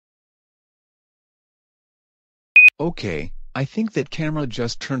Okay, I think that camera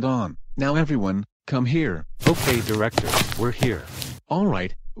just turned on. Now everyone, come here. Okay, director, we're here.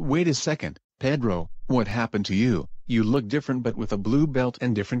 Alright, wait a second, Pedro, what happened to you? You look different but with a blue belt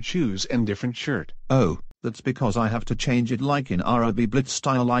and different shoes and different shirt. Oh, that's because I have to change it like in RB Blitz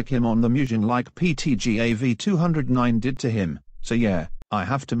style like him on the Musion like PTGAV 209 did to him. So yeah, I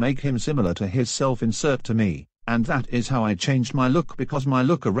have to make him similar to his self-insert to me. And that is how I changed my look because my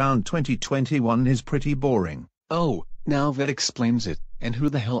look around 2021 is pretty boring. Oh, now that explains it. And who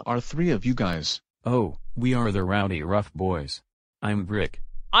the hell are three of you guys? Oh, we are the Rowdy Rough Boys. I'm Brick.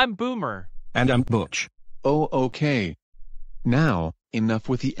 I'm Boomer. And I'm Butch. Oh, okay. Now, enough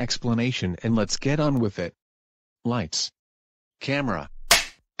with the explanation and let's get on with it. Lights. Camera.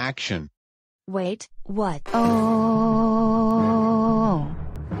 Action. Wait, what? Oh.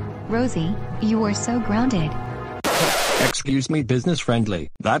 Rosie, you are so grounded. Excuse me, business friendly.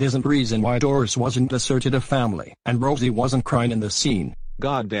 That isn't reason why Doris wasn't asserted a family and Rosie wasn't crying in the scene.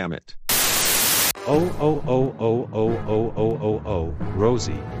 God damn it. Oh,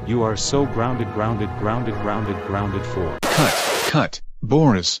 Rosie, you are so grounded for. Cut,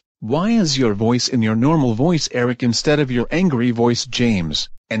 Boris, why is your voice in your normal voice Eric instead of your angry voice James?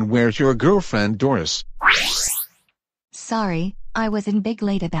 And where's your girlfriend Doris? Sorry, I was in big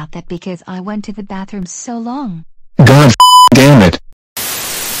late about that because I went to the bathroom so long. God damn it.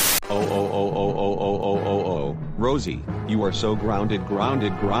 Oh. Rosie, you are so grounded for.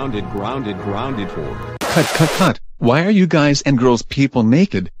 Cut. Why are you guys and girls people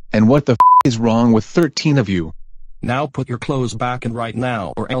naked, and what the is wrong with 13 of you? Now put your clothes back in right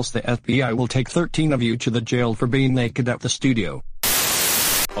now or else the FBI will take 13 of you to the jail for being naked at the studio.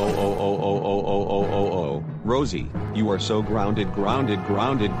 Oh. Rosie, you are so grounded for.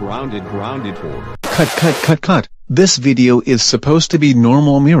 Cut. This video is supposed to be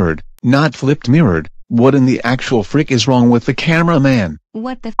normal mirrored, not flipped mirrored. What in the actual frick is wrong with the cameraman?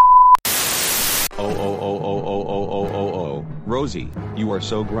 What the Oh. Rosie, you are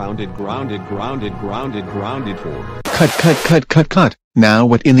so grounded for. Cut. Now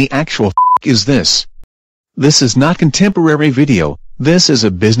what in the actual is this? This is not contemporary video, this is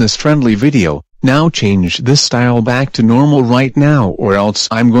a business-friendly video. Now change this style back to normal right now or else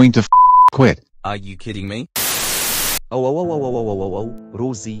I'm going to quit. Are you kidding me?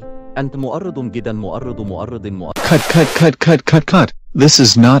 روزي أنت مؤرد جدا مؤرد Cut. This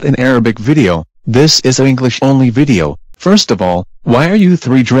is not an Arabic video, this is an English only video. First of all, why are you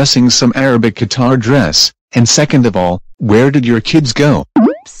three dressing some Arabic Qatar dress? And second of all, where did your kids go?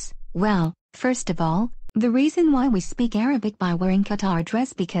 Oops. Well, first of all, the reason why we speak Arabic by wearing Qatar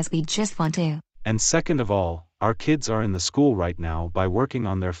dress because we just want to. And second of all, our kids are in the school right now by working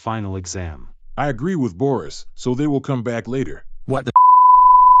on their final exam. I agree with Boris, so they will come back later. What the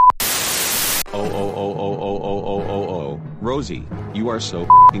Oh. Rosie, you are so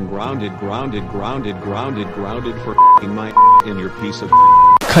grounded for my in your piece of.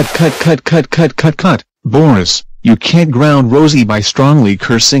 Cut. Boris, you can't ground Rosie by strongly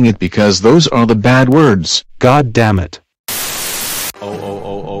cursing it because those are the bad words. God damn it.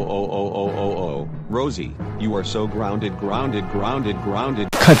 Oh. Rosie, you are so grounded. Cut.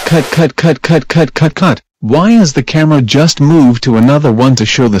 Why is the camera just moved to another one to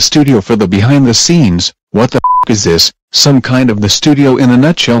show the studio for the behind the scenes? What the is this? Some kind of the studio in a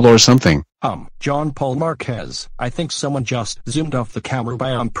nutshell or something? John Paul Marquez, I think someone just zoomed off the camera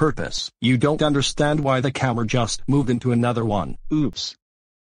by on purpose. You don't understand why the camera just moved into another one. Oops.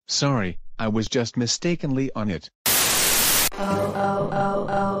 Sorry, I was just mistakenly on it. Oh.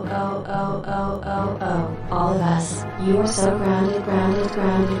 All of us. You are so grounded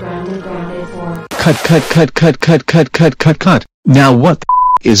for. Cut. Now what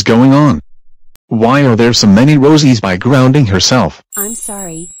the is going on? Why are there so many Rosies by grounding herself? I'm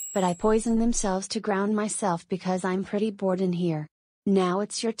sorry, but I poisoned themselves to ground myself because I'm pretty bored in here. Now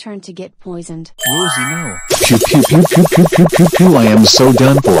it's your turn to get poisoned. Rosie, no. Pew. I am so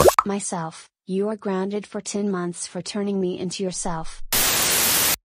done for. Myself. You are grounded for 10 months for turning me into yourself.